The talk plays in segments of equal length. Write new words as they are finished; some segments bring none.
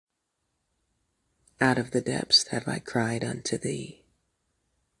Out of the depths have I cried unto thee.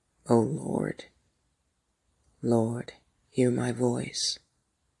 O Lord, Lord, hear my voice.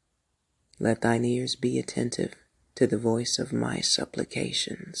 Let thine ears be attentive to the voice of my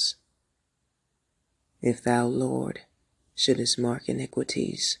supplications. If thou, Lord, shouldest mark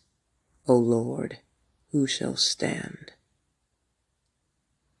iniquities, O Lord, who shall stand?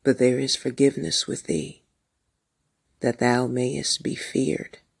 But there is forgiveness with thee, that thou mayest be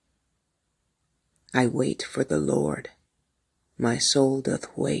feared. I wait for the Lord, my soul doth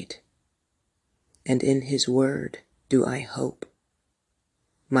wait, and in his word do I hope.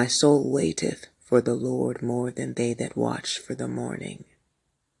 My soul waiteth for the Lord more than they that watch for the morning.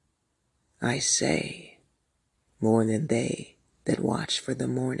 I say, more than they that watch for the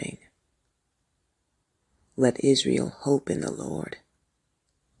morning. Let Israel hope in the Lord,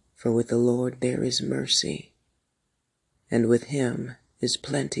 for with the Lord there is mercy, and with him is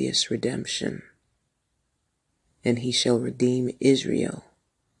plenteous redemption. And he shall redeem Israel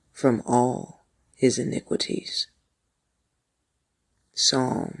from all his iniquities.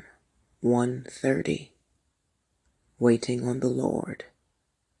 Psalm 130. Waiting on the Lord.